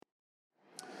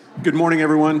Good morning,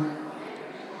 everyone.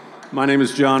 My name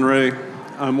is John Ray.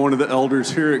 I'm one of the elders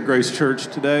here at Grace Church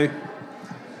today.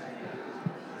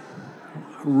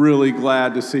 Really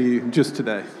glad to see you just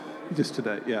today. Just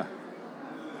today.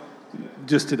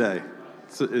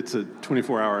 It's a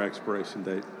 24-hour expiration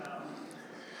date.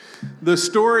 The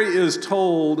story is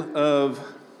told of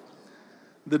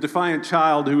the defiant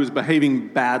child who was behaving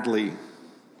badly.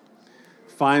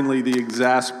 Finally, the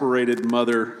exasperated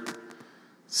mother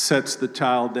sets the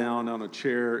child down on a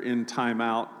chair in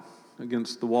timeout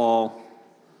against the wall,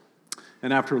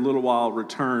 and after a little while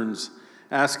returns,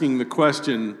 asking the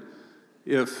question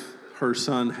if her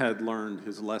son had learned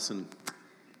his lesson.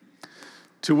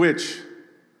 To which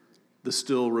the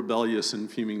still rebellious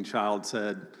and fuming child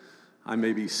said, "I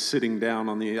may be sitting down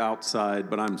on the outside,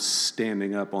 but I'm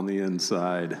standing up on the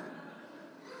inside."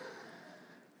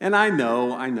 And I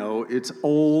know, it's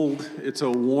old, it's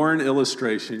a worn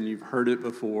illustration, you've heard it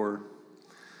before,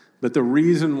 but the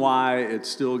reason why it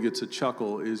still gets a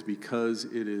chuckle is because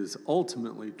it is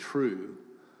ultimately true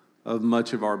of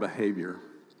much of our behavior.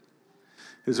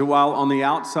 Is that while on the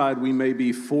outside we may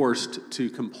be forced to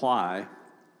comply,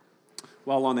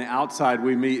 while on the outside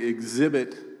we may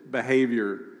exhibit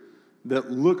behavior that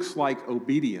looks like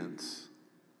obedience,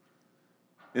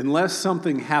 unless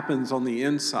something happens on the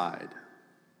inside,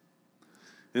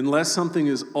 unless something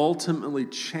is ultimately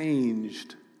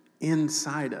changed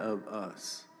inside of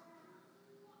us,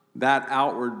 that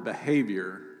outward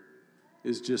behavior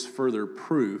is just further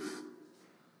proof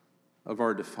of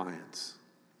our defiance.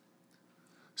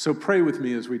 So pray with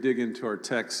me as we dig into our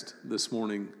text this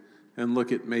morning and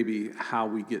look at maybe how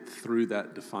we get through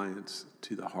that defiance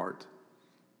to the heart.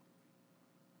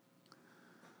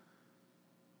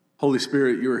 Holy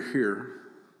Spirit, you're here.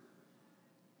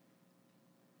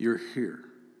 You're here.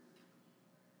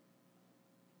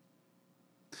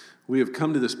 We have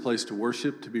come to this place to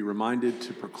worship, to be reminded,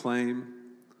 to proclaim,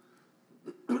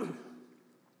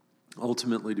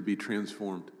 ultimately to be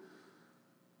transformed.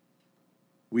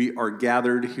 We are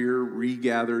gathered here,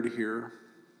 regathered here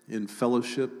in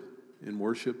fellowship, in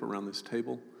worship around this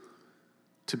table,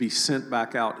 to be sent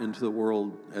back out into the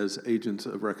world as agents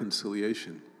of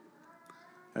reconciliation,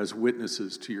 as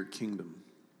witnesses to your kingdom,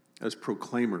 as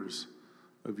proclaimers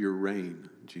of your reign,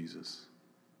 Jesus.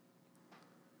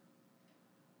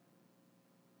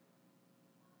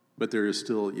 But there is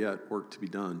still yet work to be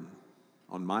done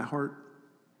on my heart,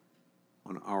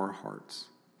 on our hearts.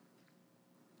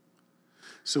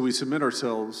 So we submit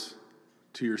ourselves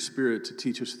to your Spirit to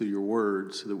teach us through your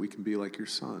word so that we can be like your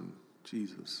Son,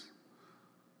 Jesus.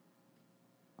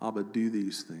 Abba, do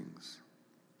these things,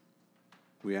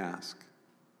 we ask,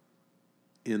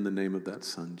 in the name of that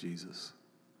Son, Jesus.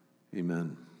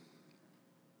 Amen.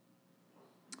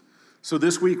 So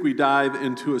this week we dive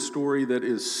into a story that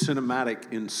is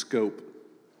cinematic in scope.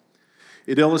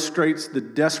 It illustrates the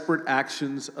desperate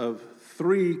actions of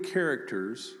three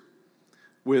characters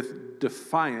with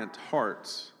defiant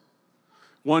hearts.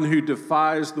 One who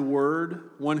defies the word,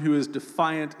 one who is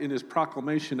defiant in his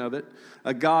proclamation of it,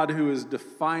 a God who is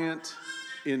defiant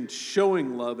in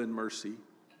showing love and mercy.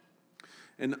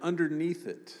 And underneath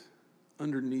it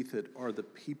are the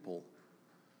people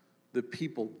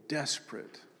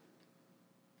desperate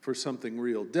for something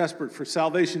real, desperate for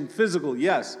salvation physical,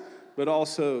 yes, but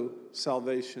also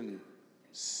salvation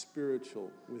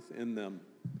spiritual within them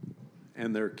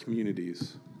and their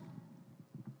communities.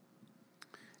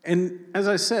 And as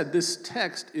I said, this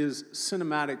text is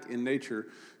cinematic in nature,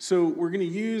 so we're going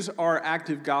to use our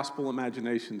active gospel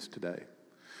imaginations today.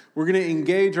 We're going to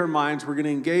engage our minds, we're going to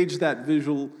engage that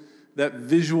visual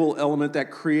element,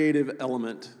 that creative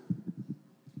element,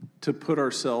 to put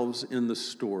ourselves in the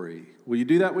story. Will you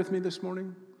do that with me this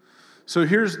morning? So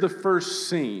here's the first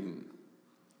scene.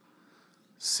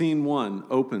 Scene 1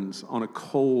 opens on a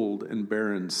cold and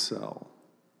barren cell.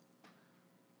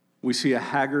 We see a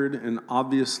haggard and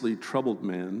obviously troubled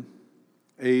man,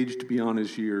 aged beyond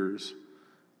his years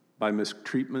by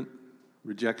mistreatment,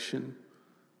 rejection,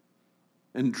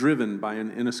 and driven by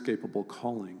an inescapable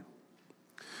calling.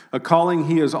 A calling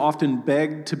he has often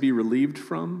begged to be relieved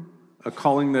from, a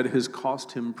calling that has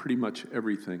cost him pretty much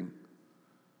everything.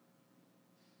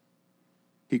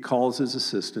 He calls his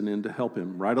assistant in to help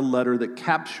him write a letter that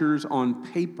captures on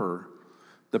paper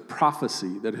the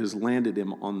prophecy that has landed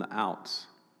him on the outs.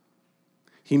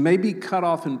 He may be cut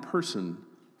off in person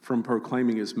from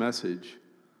proclaiming his message,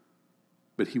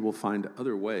 but he will find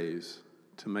other ways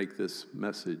to make this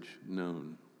message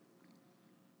known.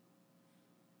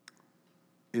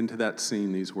 Into that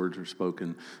scene, these words are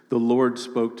spoken. The Lord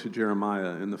spoke to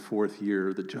Jeremiah in the 4th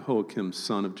year that Jehoiakim,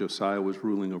 son of Josiah, was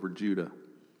ruling over Judah.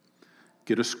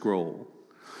 Get a scroll.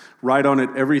 Write on it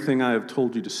everything I have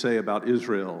told you to say about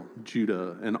Israel,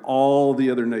 Judah, and all the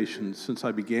other nations since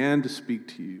I began to speak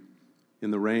to you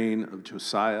in the reign of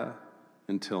Josiah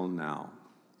until now.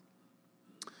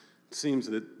 It seems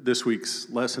that this week's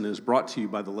lesson is brought to you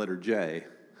by the letter J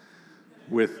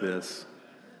with this.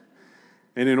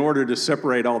 And in order to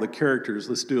separate all the characters,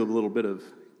 let's do a little bit of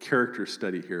character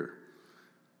study here.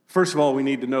 First of all, we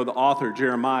need to know the author,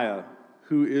 Jeremiah.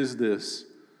 Who is this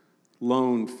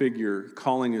lone figure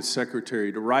calling his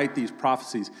secretary to write these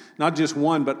prophecies? Not just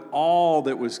one, but all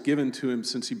that was given to him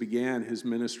since he began his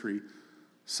ministry.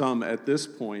 Some at this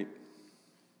point,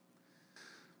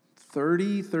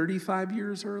 35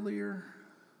 years earlier.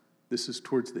 This is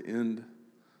towards the end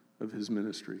of his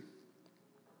ministry.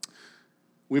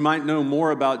 We might know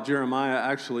more about Jeremiah,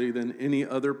 actually, than any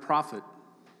other prophet.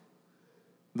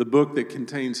 The book that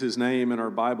contains his name in our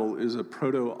Bible is a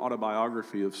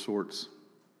proto-autobiography of sorts.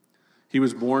 He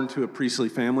was born to a priestly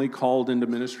family, called into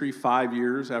ministry 5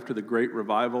 years after the great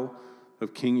revival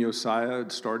of King Josiah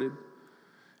had started.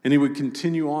 And he would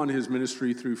continue on his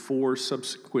ministry through 4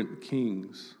 subsequent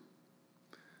kings.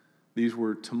 These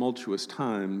were tumultuous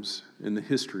times in the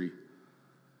history,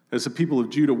 as the people of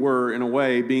Judah were, in a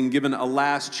way, being given a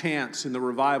last chance in the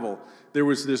revival. There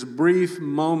was this brief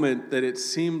moment that it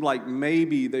seemed like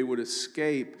maybe they would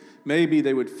escape. Maybe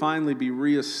they would finally be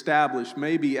reestablished.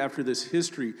 Maybe after this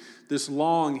history, this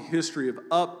long history of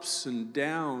ups and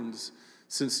downs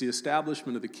since the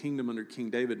establishment of the kingdom under King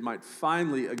David, might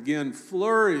finally again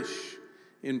flourish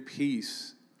in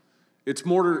peace. Its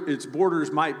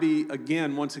borders might be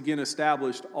once again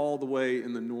established all the way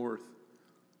in the north.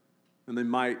 And they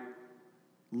might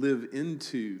live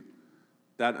into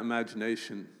that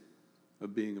imagination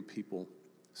of being a people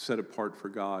set apart for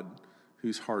God,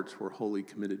 whose hearts were wholly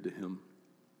committed to him.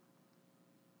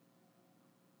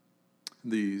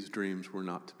 These dreams were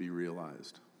not to be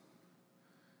realized.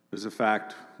 As a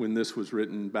fact, when this was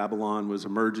written, Babylon was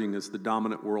emerging as the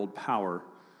dominant world power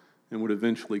and would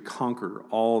eventually conquer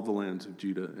all the lands of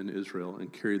Judah and Israel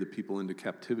and carry the people into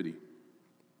captivity.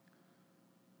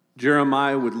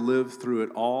 Jeremiah would live through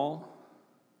it all,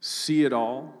 see it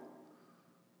all,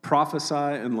 prophesy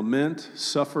and lament,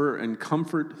 suffer and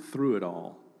comfort through it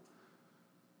all.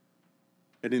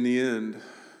 And in the end,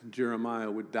 Jeremiah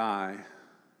would die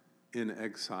in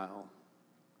exile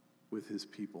with his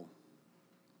people.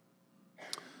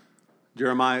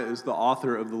 Jeremiah is the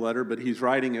author of the letter, but he's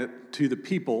writing it to the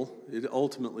people. It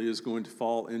ultimately is going to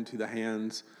fall into the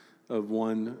hands of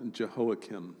one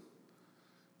Jehoiakim.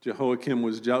 Jehoiakim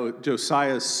was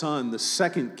Josiah's son, the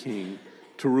second king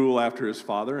to rule after his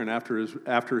father and after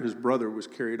his brother was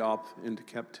carried off into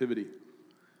captivity.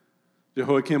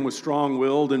 Jehoiakim was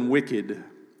strong-willed and wicked.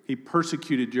 He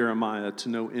persecuted Jeremiah to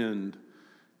no end.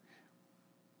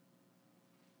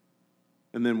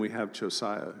 And then we have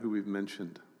Josiah, who we've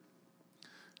mentioned.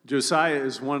 Josiah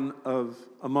is one of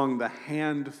among the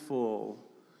handful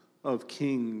of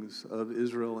kings of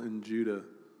Israel and Judah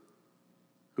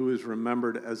who is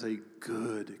remembered as a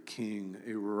good king,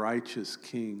 a righteous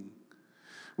king,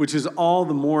 which is all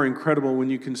the more incredible when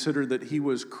you consider that he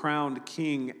was crowned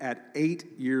king at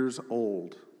 8 years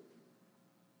old.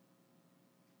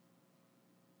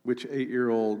 Which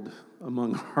 8-year-old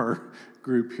among our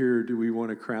group here do we want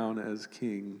to crown as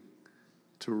king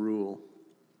to rule?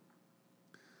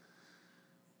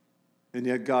 And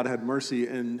yet God had mercy,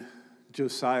 and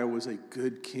Josiah was a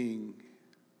good king.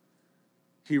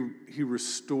 He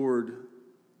restored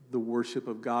the worship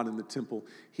of God in the temple.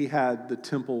 He had the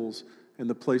temples and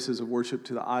the places of worship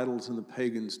to the idols and the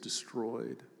pagans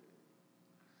destroyed.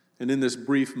 And in this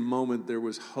brief moment, there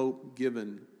was hope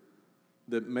given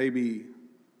that maybe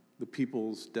the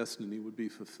people's destiny would be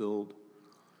fulfilled.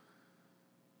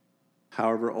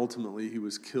 However, ultimately, he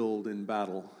was killed in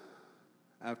battle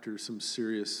after some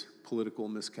serious political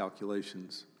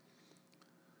miscalculations.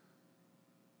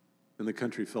 And the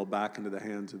country fell back into the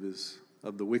hands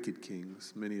of the wicked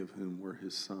kings, many of whom were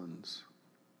his sons.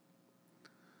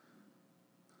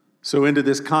 So into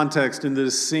this context, into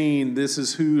this scene, this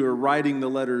is who are writing the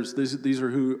letters. These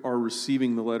are who are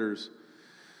receiving the letters.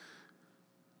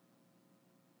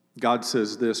 God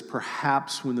says this,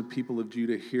 perhaps when the people of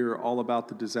Judah hear all about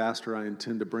the disaster I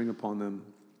intend to bring upon them,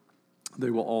 they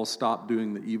will all stop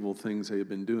doing the evil things they have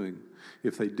been doing.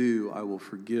 If they do, I will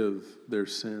forgive their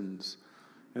sins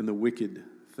and the wicked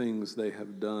things they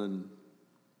have done.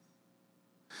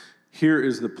 Here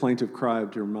is the plaintive cry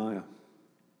of Jeremiah,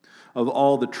 of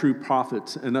all the true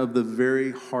prophets and of the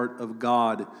very heart of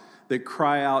God that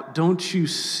cry out, don't you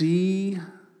see?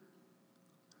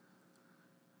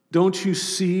 Don't you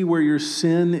see where your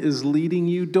sin is leading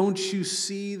you? Don't you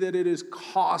see that it is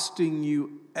costing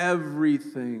you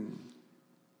everything?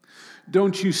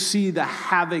 Don't you see the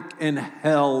havoc and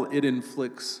hell it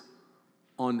inflicts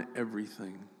on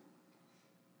everything?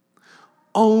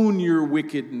 Own your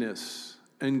wickedness,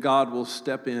 and God will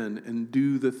step in and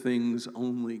do the things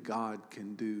only God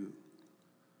can do.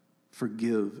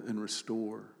 Forgive and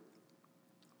restore,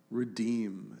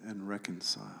 redeem and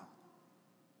reconcile.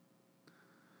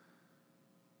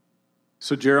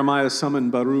 So Jeremiah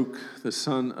summoned Baruch, the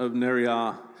son of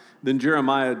Neriah. Then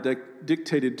Jeremiah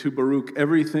dictated to Baruch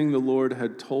everything the Lord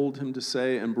had told him to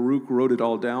say, and Baruch wrote it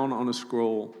all down on a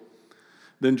scroll.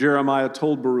 Then Jeremiah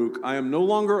told Baruch, I am no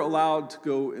longer allowed to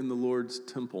go in the Lord's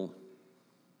temple.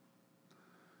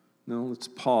 Now let's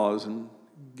pause and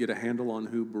get a handle on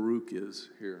who Baruch is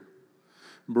here.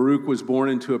 Baruch was born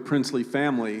into a princely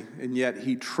family, and yet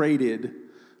he traded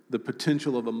the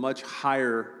potential of a much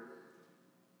higher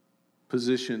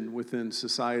position within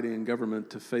society and government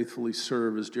to faithfully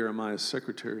serve as Jeremiah's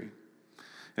secretary,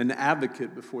 an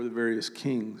advocate before the various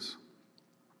kings.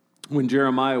 When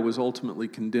Jeremiah was ultimately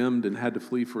condemned and had to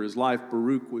flee for his life,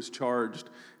 Baruch was charged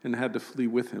and had to flee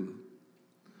with him.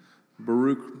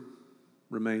 Baruch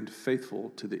remained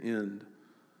faithful to the end,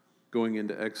 going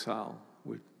into exile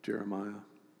with Jeremiah.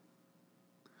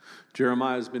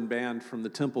 Jeremiah has been banned from the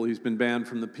temple. He's been banned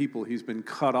from the people. He's been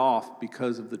cut off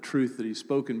because of the truth that he's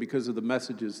spoken, because of the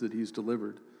messages that he's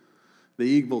delivered. The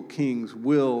evil kings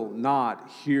will not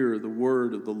hear the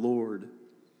word of the Lord.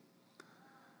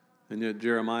 And yet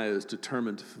Jeremiah is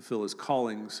determined to fulfill his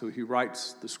calling, so he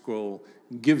writes the scroll,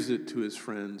 gives it to his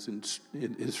friends, and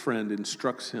his friend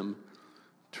instructs him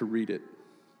to read it.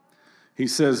 He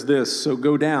says this, so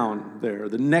go down there.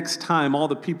 The next time all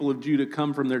the people of Judah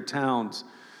come from their towns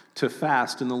to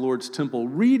fast in the Lord's temple,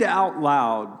 read out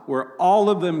loud where all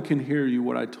of them can hear you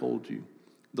what I told you,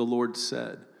 the Lord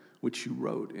said, which you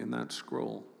wrote in that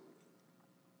scroll.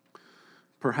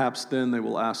 Perhaps then they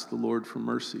will ask the Lord for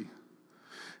mercy,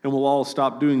 and will all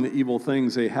stop doing the evil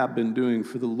things they have been doing,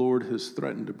 for the Lord has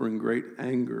threatened to bring great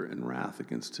anger and wrath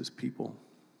against his people.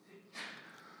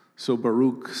 So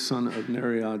Baruch, son of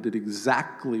Neriah, did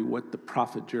exactly what the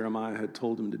prophet Jeremiah had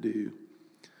told him to do.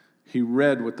 He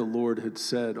read what the Lord had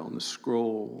said on the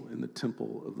scroll in the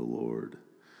temple of the Lord.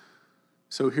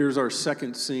 So here's our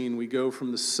second scene. We go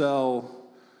from the cell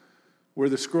where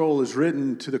the scroll is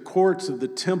written to the courts of the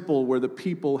temple where the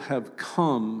people have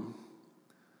come.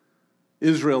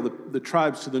 Israel, the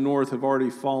tribes to the north have already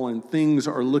fallen. Things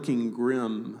are looking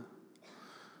grim.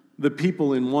 The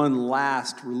people in one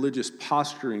last religious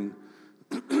posturing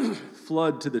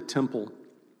flood to the temple,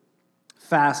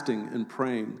 fasting and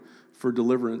praying for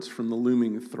deliverance from the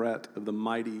looming threat of the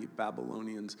mighty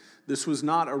Babylonians. This was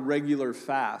not a regular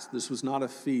fast. This was not a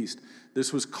feast.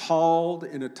 This was called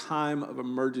in a time of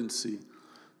emergency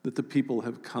that the people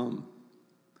have come.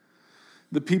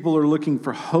 The people are looking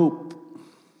for hope.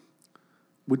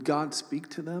 Would God speak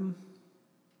to them?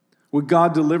 Would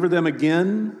God deliver them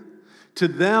again? To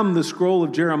them, the scroll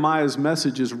of Jeremiah's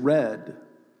message is read.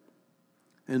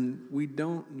 And we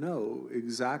don't know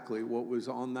exactly what was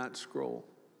on that scroll.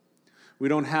 We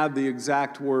don't have the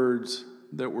exact words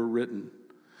that were written.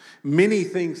 Many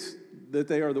think that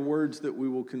they are the words that we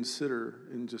will consider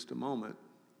in just a moment.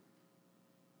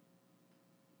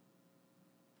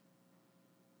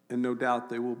 And no doubt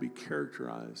they will be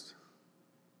characterized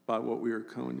by what we are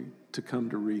going to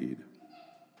come to read.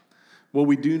 What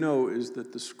we do know is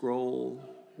that the scroll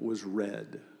was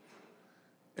read.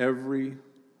 Every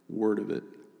word of it.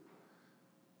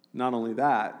 Not only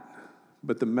that,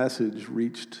 but the message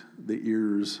reached the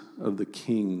ears of the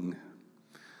king.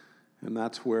 And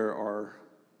that's where our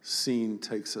scene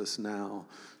takes us now.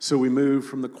 So we move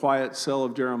from the quiet cell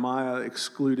of Jeremiah,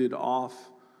 excluded off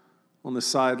on the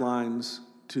sidelines,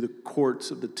 to the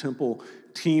courts of the temple,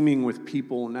 teeming with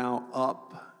people, now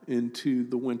up into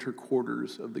the winter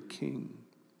quarters of the king.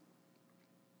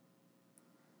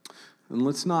 And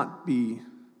let's not be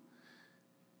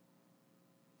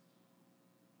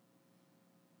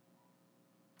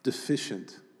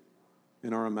deficient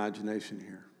in our imagination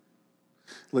here.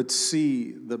 Let's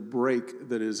see the break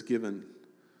that is given.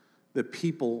 The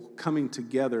people coming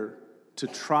together to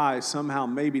try somehow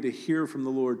maybe to hear from the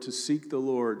Lord, to seek the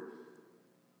Lord.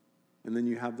 And then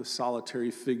you have the solitary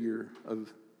figure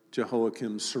of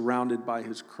Jehoiakim surrounded by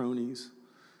his cronies,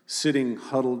 sitting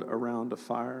huddled around a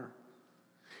fire.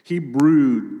 He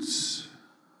broods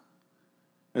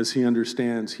as he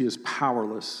understands he is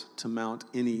powerless to mount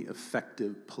any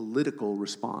effective political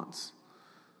response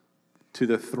to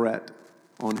the threat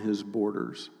on his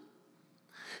borders.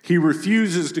 He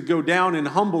refuses to go down and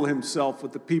humble himself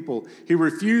with the people. He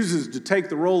refuses to take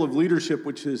the role of leadership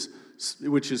which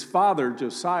his father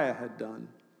Josiah had done,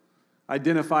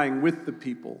 identifying with the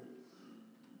people,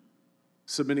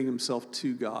 submitting himself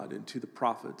to God and to the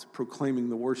prophets, proclaiming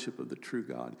the worship of the true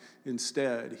God.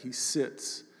 Instead, he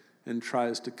sits and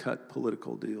tries to cut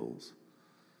political deals.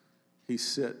 He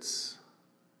sits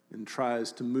and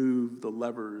tries to move the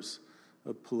levers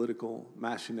of political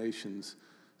machinations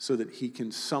so that he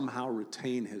can somehow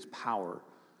retain his power,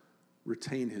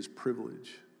 retain his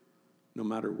privilege, no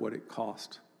matter what it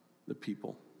cost the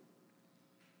people.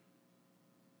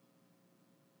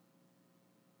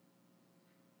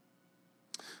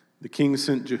 The king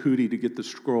sent Jehudi to get the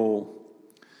scroll.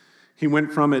 He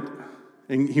went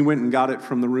and got it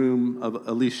from the room of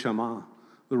Elishama,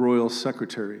 the royal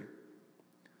secretary.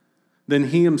 Then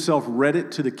he himself read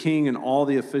it to the king and all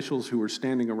the officials who were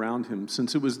standing around him.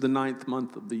 Since it was the 9th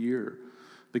month of the year,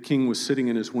 the king was sitting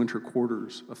in his winter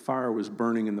quarters. A fire was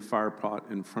burning in the firepot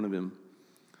in front of him.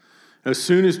 As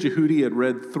soon as Jehudi had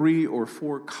read 3 or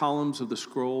 4 columns of the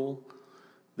scroll,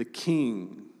 the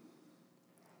king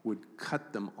would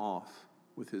cut them off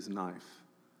with his knife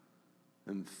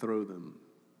and throw them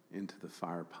into the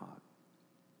firepot.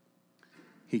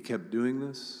 He kept doing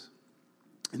this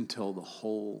until the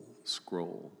whole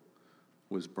scroll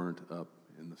was burnt up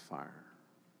in the fire.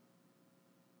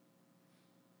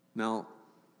 Now,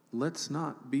 let's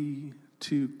not be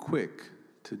too quick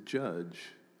to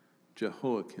judge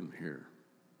Jehoiakim here.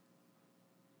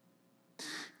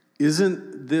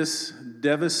 Isn't this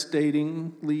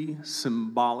devastatingly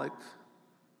symbolic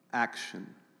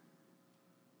action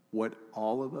what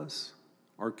all of us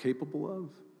are capable of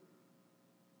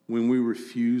when we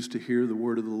refuse to hear the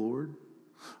word of the Lord,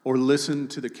 or listen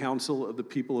to the counsel of the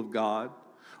people of God,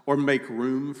 or make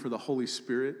room for the Holy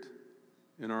Spirit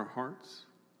in our hearts?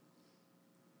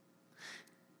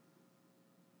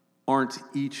 Aren't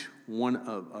each one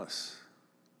of us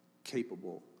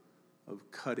capable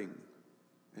of cutting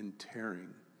and tearing,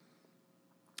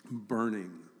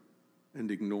 burning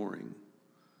and ignoring,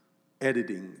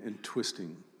 editing and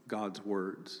twisting God's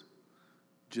words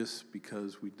just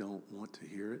because we don't want to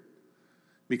hear it?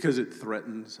 Because it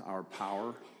threatens our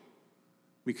power,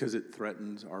 because it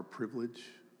threatens our privilege,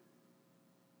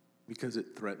 because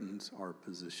it threatens our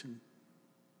position.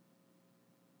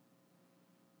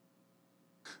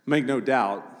 Make no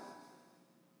doubt,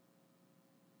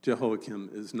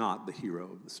 Jehoiakim is not the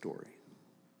hero of the story.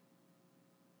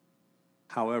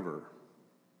 However,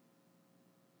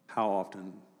 how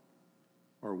often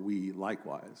are we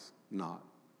likewise not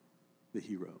the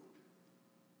hero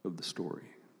of the story?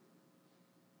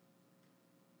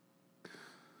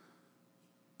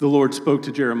 The Lord spoke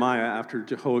to Jeremiah after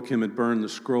Jehoiakim had burned the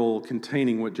scroll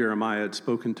containing what Jeremiah had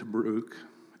spoken to Baruch,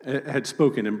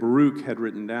 and Baruch had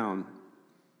written down.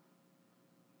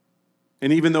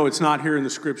 And even though it's not here in the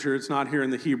scripture, it's not here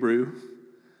in the Hebrew,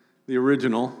 the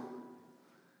original,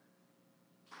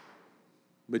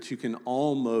 but you can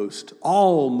almost,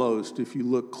 if you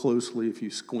look closely, if you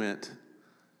squint,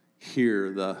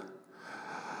 hear the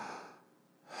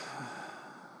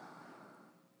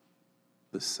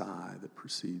sigh that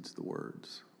precedes the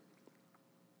words.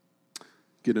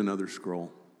 Get another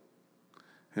scroll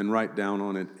and write down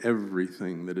on it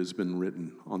everything that has been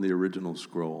written on the original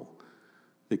scroll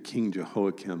that King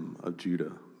Jehoiakim of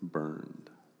Judah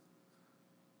burned.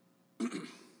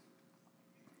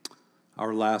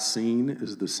 Our last scene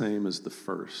is the same as the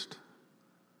first.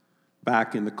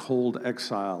 Back in the cold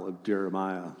exile of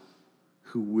Jeremiah,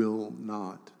 who will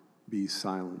not be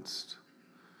silenced,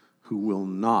 who will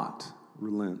not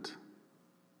relent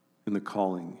in the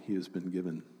calling he has been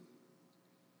given.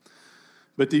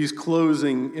 But these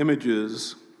closing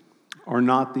images are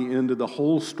not the end of the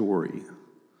whole story,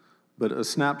 but a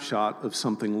snapshot of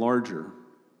something larger.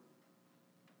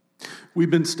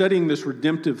 We've been studying this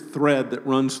redemptive thread that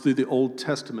runs through the Old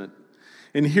Testament,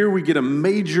 and here we get a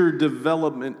major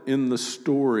development in the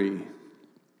story.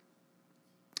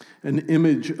 An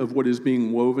image of what is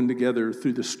being woven together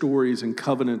through the stories and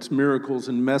covenants, miracles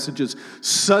and messages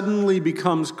suddenly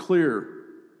becomes clear.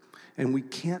 And we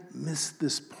can't miss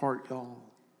this part, y'all.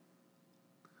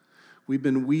 We've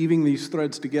been weaving these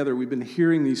threads together. We've been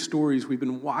hearing these stories. We've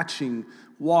been walking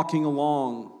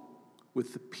along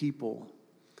with the people.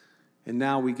 And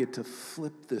now we get to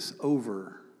flip this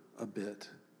over a bit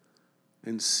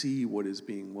and see what is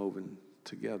being woven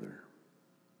together.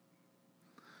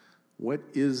 What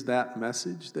is that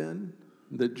message then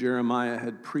that Jeremiah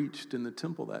had preached in the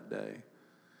temple that day?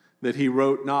 That he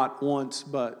wrote not once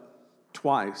but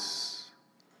twice.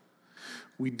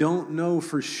 We don't know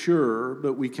for sure,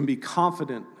 but we can be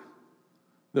confident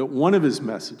that one of his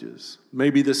messages,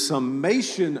 maybe the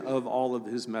summation of all of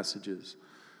his messages,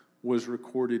 was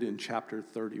recorded in chapter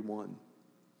 31.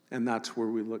 And that's where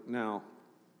we look now.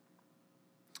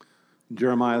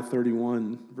 Jeremiah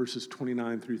 31, verses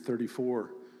 29 through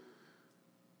 34.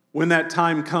 When that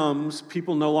time comes,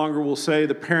 people no longer will say,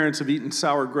 the parents have eaten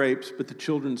sour grapes, but the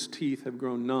children's teeth have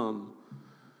grown numb.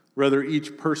 Rather,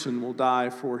 each person will die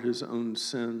for his own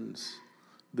sins.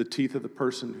 The teeth of the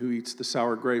person who eats the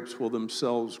sour grapes will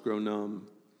themselves grow numb.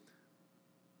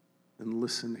 And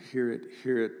listen, hear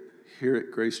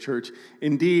it, Grace Church.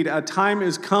 Indeed, a time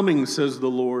is coming, says the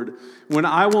Lord, when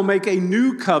I will make a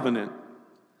new covenant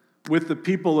with the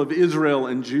people of Israel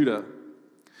and Judah.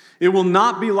 It will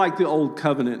not be like the old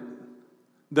covenant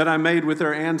that I made with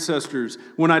their ancestors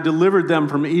when I delivered them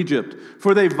from Egypt,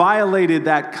 for they violated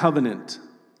that covenant,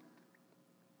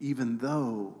 even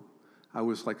though I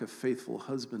was like a faithful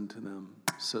husband to them,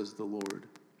 says the Lord.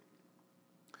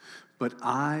 But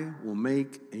I will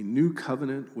make a new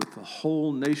covenant with the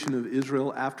whole nation of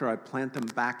Israel after I plant them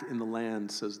back in the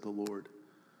land, says the Lord.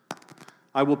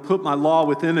 I will put my law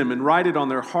within them and write it on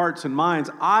their hearts and minds.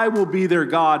 I will be their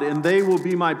God, and they will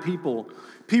be my people.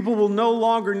 People will no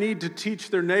longer need to teach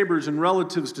their neighbors and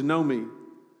relatives to know me,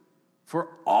 for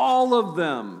all of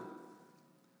them,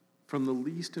 from the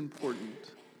least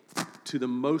important to the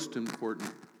most important,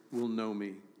 will know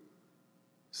me,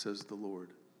 says the Lord.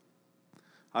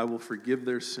 I will forgive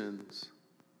their sins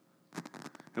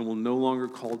and will no longer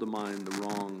call to mind the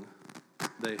wrong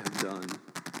they have done.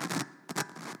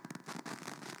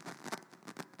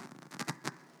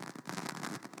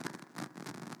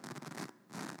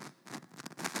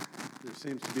 There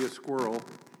seems to be a squirrel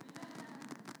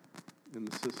in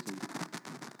the system.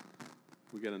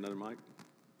 We got another mic?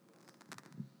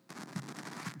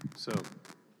 So,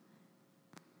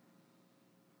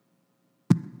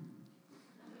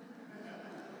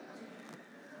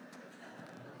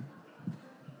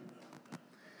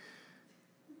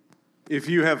 if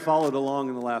you have followed along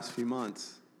in the last few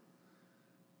months,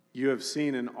 you have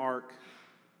seen an arc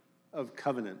of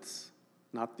covenants,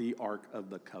 not the Ark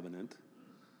of the Covenant,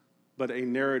 but a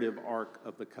narrative arc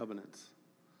of the covenants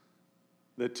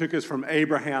that took us from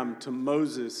Abraham to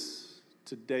Moses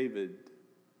to David.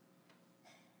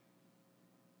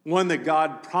 One that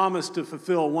God promised to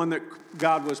fulfill, one that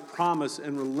God was promised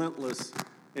and relentless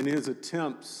in his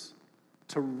attempts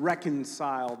to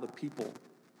reconcile the people.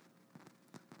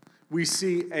 We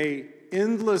see an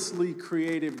endlessly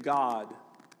creative God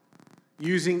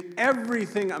using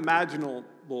everything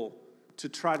imaginable to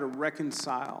try to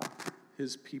reconcile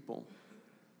his people.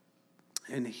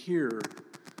 And here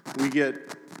we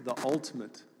get the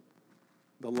ultimate,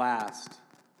 the last,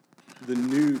 the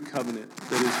new covenant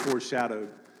that is foreshadowed,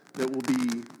 that will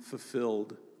be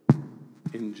fulfilled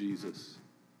in Jesus.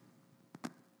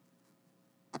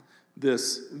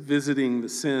 This visiting the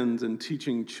sins and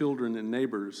teaching children and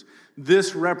neighbors,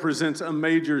 this represents a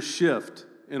major shift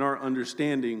in our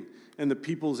understanding and the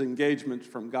people's engagement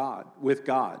with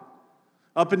God.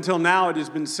 Up until now, it has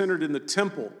been centered in the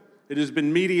temple. It has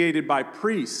been mediated by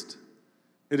priests.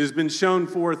 It has been shown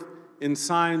forth in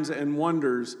signs and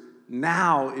wonders.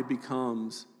 Now it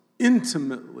becomes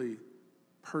intimately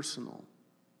personal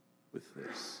with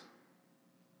this.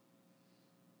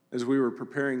 As we were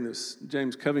preparing this,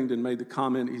 James Covington made the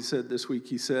comment, he said this week,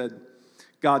 he said,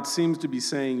 God seems to be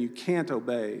saying you can't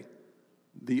obey.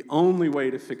 The only way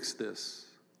to fix this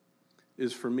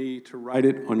is for me to write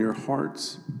it on your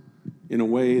hearts in a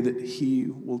way that he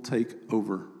will take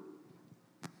over.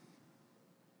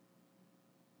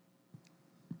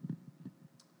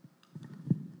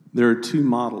 There are two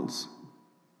models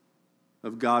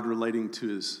of God relating to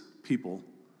his people,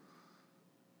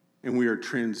 and we are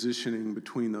transitioning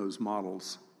between those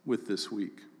models with this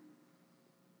week.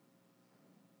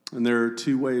 And there are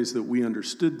two ways that we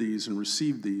understood these and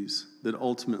received these that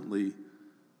ultimately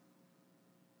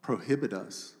prohibit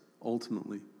us,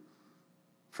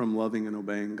 from loving and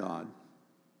obeying God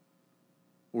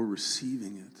or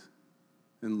receiving it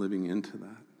and living into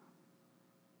that.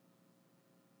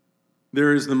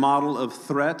 There is the model of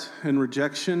threat and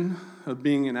rejection, of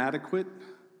being inadequate.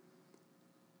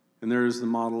 And there is the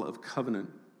model of covenant,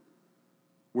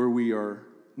 where we are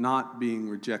not being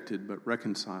rejected but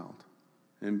reconciled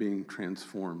and being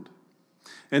transformed.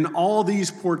 And all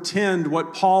these portend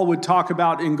what Paul would talk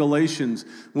about in Galatians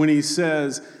when he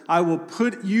says, I will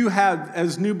put you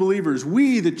as new believers,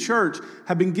 we, the church,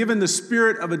 have been given the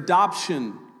spirit of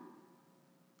adoption,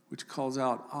 which calls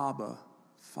out, Abba,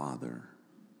 Father.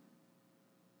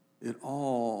 It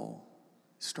all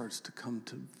starts to come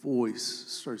to voice,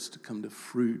 starts to come to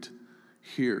fruit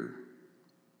here.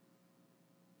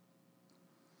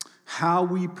 How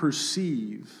we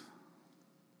perceive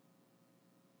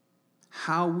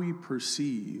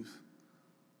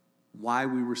why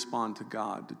we respond to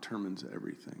God determines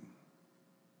everything.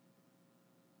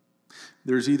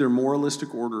 There's either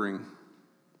moralistic ordering,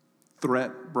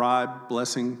 threat, bribe,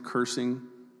 blessing, cursing,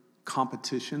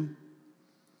 competition,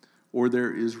 or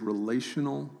there is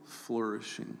relational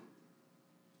flourishing.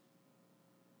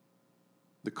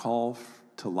 The call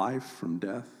to life from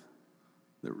death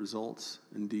that results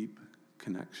in deep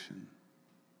connection.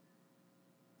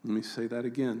 Let me say that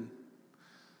again.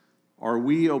 Are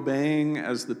we obeying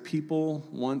as the people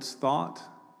once thought,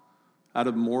 out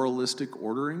of moralistic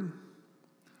ordering,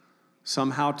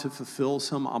 somehow to fulfill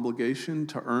some obligation,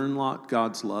 to earn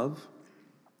God's love,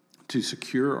 to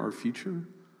secure our future?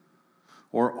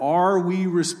 Or are we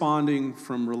responding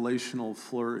from relational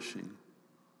flourishing,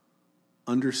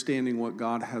 understanding what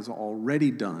God has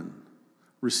already done,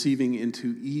 receiving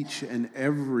into each and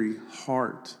every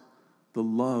heart the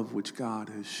love which God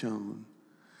has shown,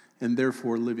 and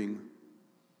therefore living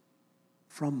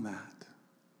from that?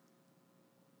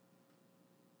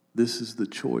 This is the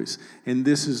choice, and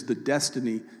this is the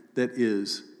destiny that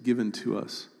is given to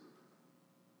us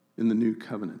in the new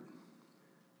covenant.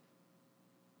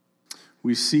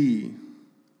 We see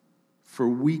for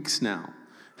weeks now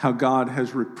how God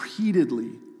has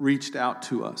repeatedly reached out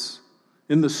to us.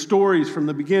 In the stories from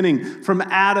the beginning, from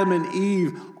Adam and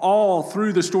Eve, all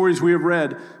through the stories we have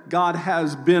read, God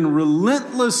has been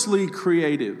relentlessly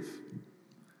creative.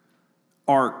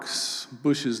 Arks,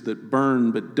 bushes that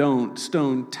burn but don't,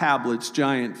 stone tablets,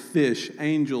 giant fish,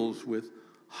 angels with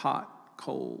hot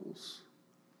coals,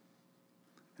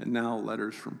 and now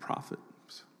letters from prophets.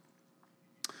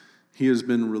 He has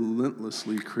been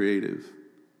relentlessly creative,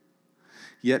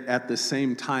 yet at the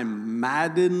same time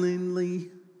maddeningly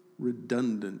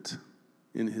redundant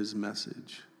in his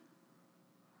message.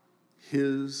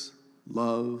 His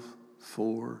love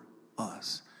for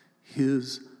us,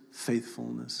 his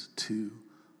faithfulness to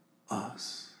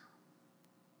us.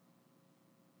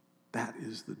 That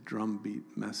is the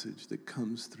drumbeat message that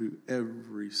comes through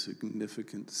every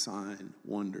significant sign,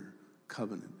 wonder,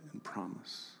 covenant, and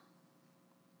promise.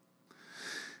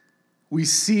 We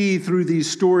see through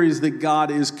these stories that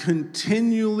God is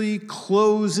continually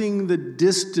closing the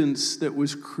distance that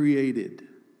was created.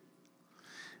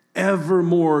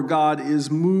 Evermore, God is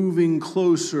moving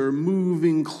closer,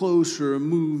 moving closer,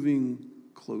 moving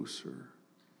closer.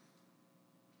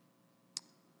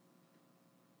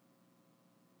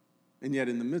 And yet,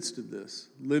 in the midst of this,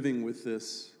 living with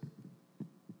this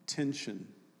tension,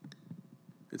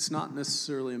 it's not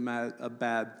necessarily a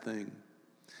bad thing.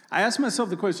 I ask myself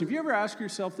the question, have you ever asked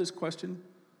yourself this question?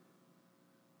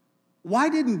 Why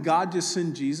didn't God just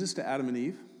send Jesus to Adam and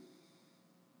Eve?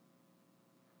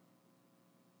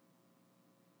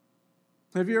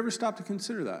 Have you ever stopped to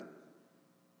consider that?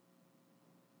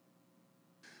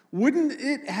 Wouldn't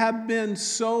it have been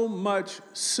so much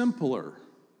simpler?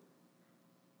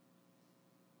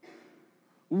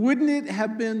 Wouldn't it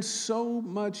have been so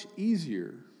much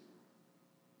easier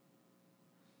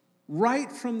right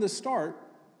from the start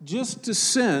just to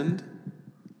send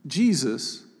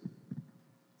Jesus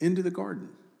into the garden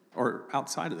or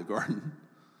outside of the garden?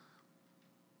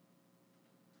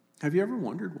 Have you ever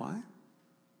wondered why?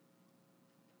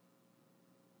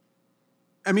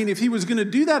 I mean, if he was going to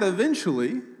do that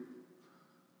eventually,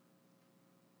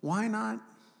 why not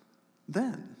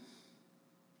then?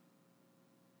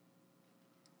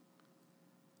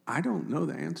 I don't know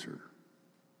the answer.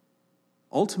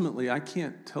 Ultimately, I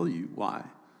can't tell you why,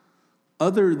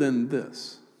 other than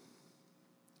this.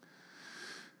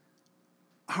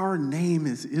 Our name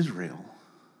is Israel.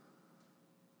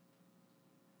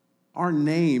 Our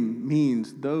name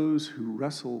means those who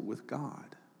wrestle with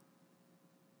God.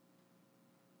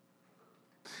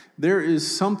 There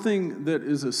is something that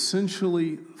is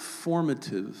essentially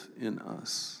formative in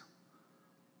us.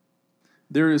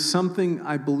 There is something,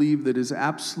 I believe, that is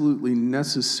absolutely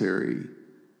necessary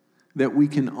that we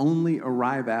can only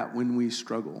arrive at when we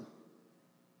struggle,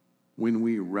 when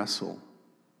we wrestle.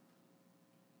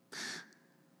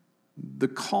 The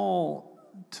call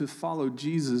to follow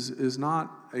Jesus is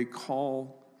not a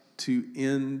call to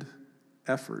end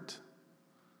effort.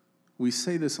 We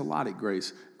say this a lot at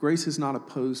Grace. Grace is not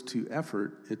opposed to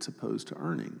effort, it's opposed to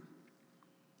earning.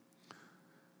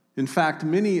 In fact,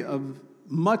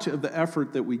 much of the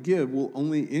effort that we give will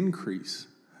only increase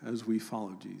as we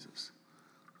follow Jesus.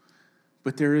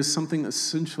 But there is something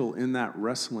essential in that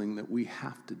wrestling that we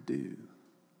have to do,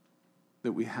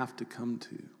 that we have to come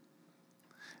to.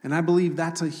 And I believe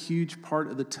that's a huge part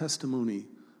of the testimony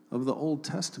of the Old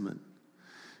Testament,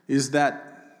 is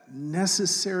that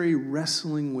necessary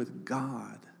wrestling with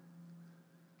God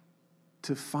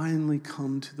to finally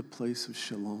come to the place of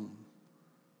shalom,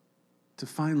 to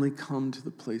finally come to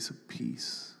the place of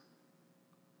peace,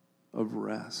 of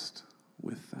rest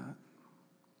with that.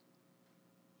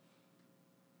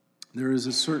 There is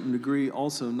a certain degree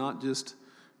also, not just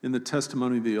in the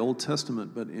testimony of the Old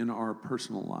Testament, but in our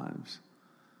personal lives,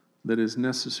 that is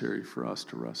necessary for us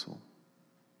to wrestle.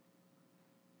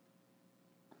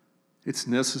 It's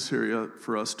necessary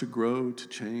for us to grow, to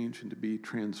change, and to be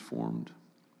transformed.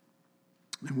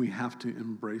 And we have to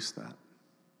embrace that.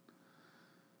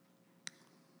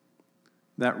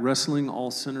 That wrestling all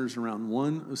centers around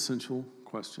one essential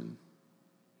question.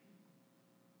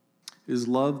 Is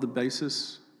love the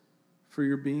basis for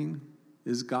your being?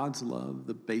 Is God's love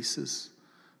the basis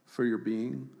for your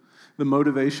being? The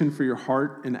motivation for your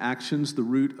heart and actions, the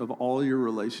root of all your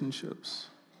relationships?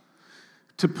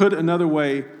 To put another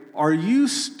way, are you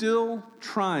still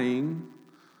trying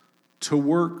to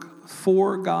work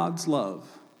for God's love?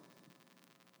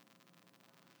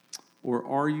 Or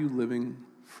are you living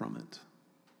from it?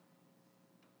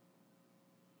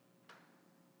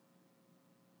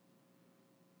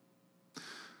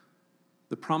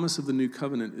 The promise of the new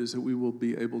covenant is that we will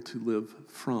be able to live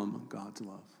from God's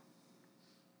love.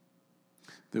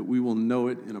 That we will know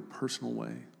it in a personal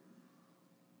way.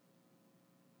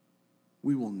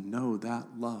 We will know that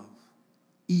love.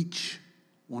 Each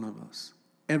one of us,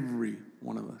 every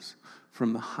one of us,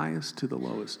 from the highest to the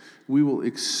lowest, we will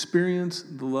experience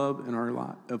the love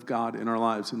of God in our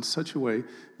lives in such a way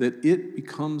that it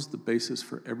becomes the basis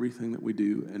for everything that we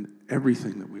do and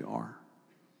everything that we are.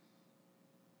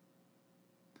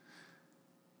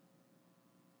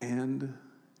 And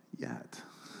yet,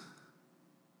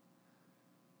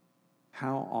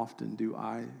 how often do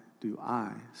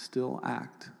I still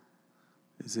act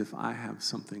as if I have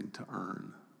something to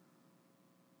earn?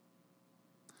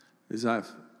 As if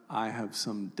I have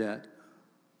some debt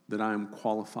that I am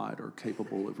qualified or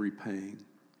capable of repaying?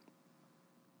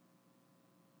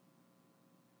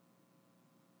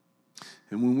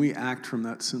 And when we act from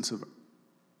that sense of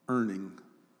earning,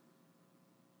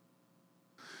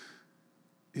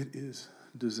 it is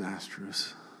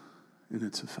disastrous in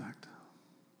its effect.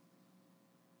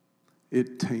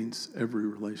 It taints every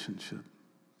relationship.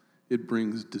 It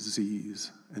brings disease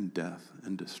and death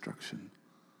and destruction,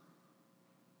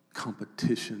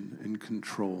 competition and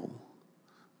control,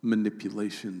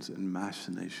 manipulations and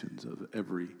machinations of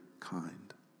every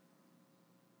kind.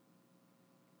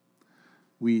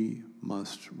 We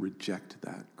must reject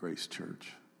that, Grace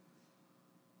Church.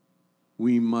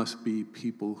 We must be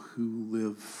people who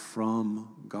live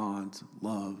from God's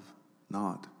love,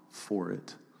 not for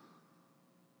it.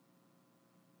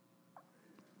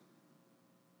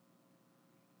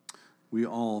 We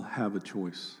all have a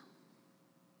choice.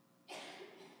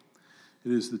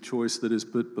 It is the choice that is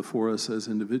put before us as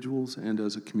individuals and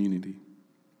as a community.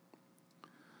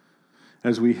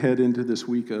 As we head into this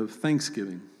week of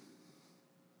Thanksgiving,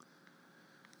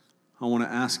 I want to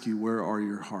ask you, where are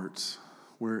your hearts?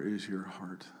 Where is your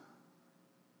heart?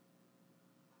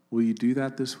 Will you do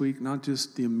that this week? Not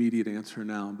just the immediate answer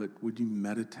now, but would you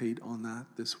meditate on that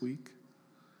this week?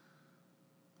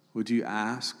 Would you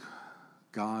ask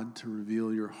God to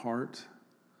reveal your heart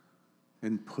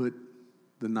and put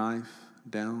the knife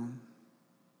down?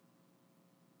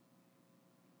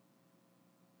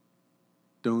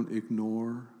 Don't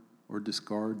ignore or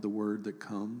discard the word that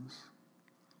comes,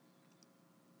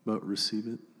 but receive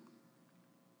it.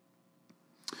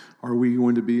 Are we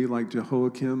going to be like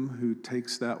Jehoiakim, who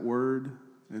takes that word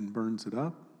and burns it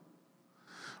up?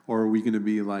 Or are we going to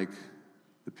be like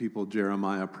the people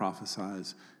Jeremiah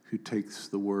prophesies, who takes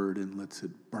the word and lets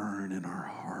it burn in our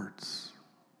hearts?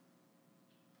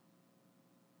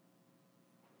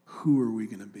 Who are we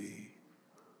going to be,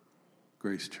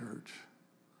 Grace Church?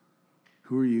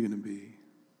 Who are you going to be?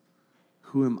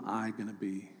 Who am I going to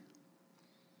be?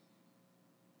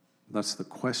 That's the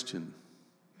question,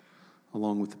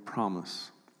 along with the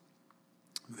promise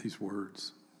of these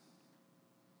words.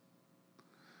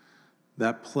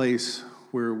 That place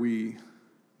where we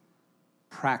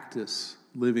practice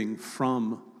living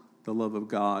from the love of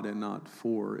God and not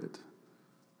for it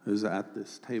is at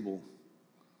this table.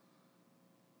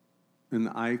 And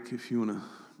Ike, if you want to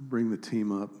bring the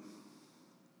team up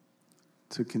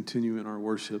to continue in our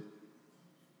worship,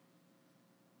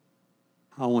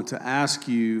 I want to ask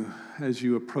you as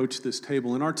you approach this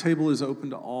table, and our table is open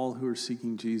to all who are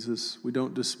seeking Jesus. We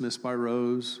don't dismiss by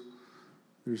rows.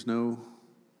 There's no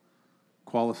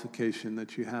qualification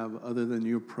that you have other than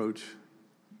you approach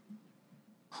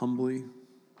humbly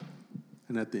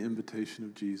and at the invitation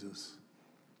of Jesus.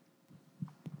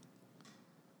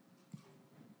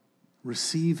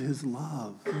 Receive his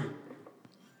love.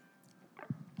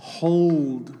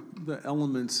 Hold the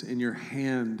elements in your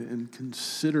hand and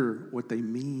consider what they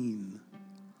mean.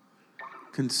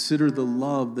 Consider the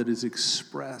love that is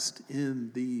expressed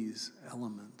in these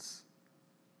elements.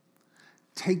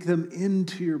 Take them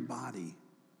into your body.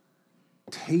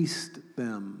 Taste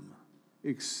them.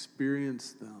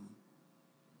 Experience them.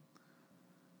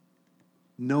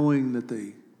 Knowing that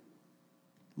the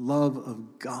love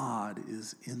of God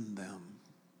is in them.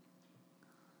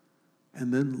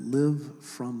 And then live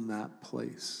from that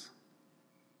place.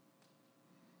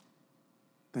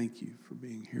 Thank you for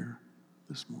being here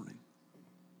this morning.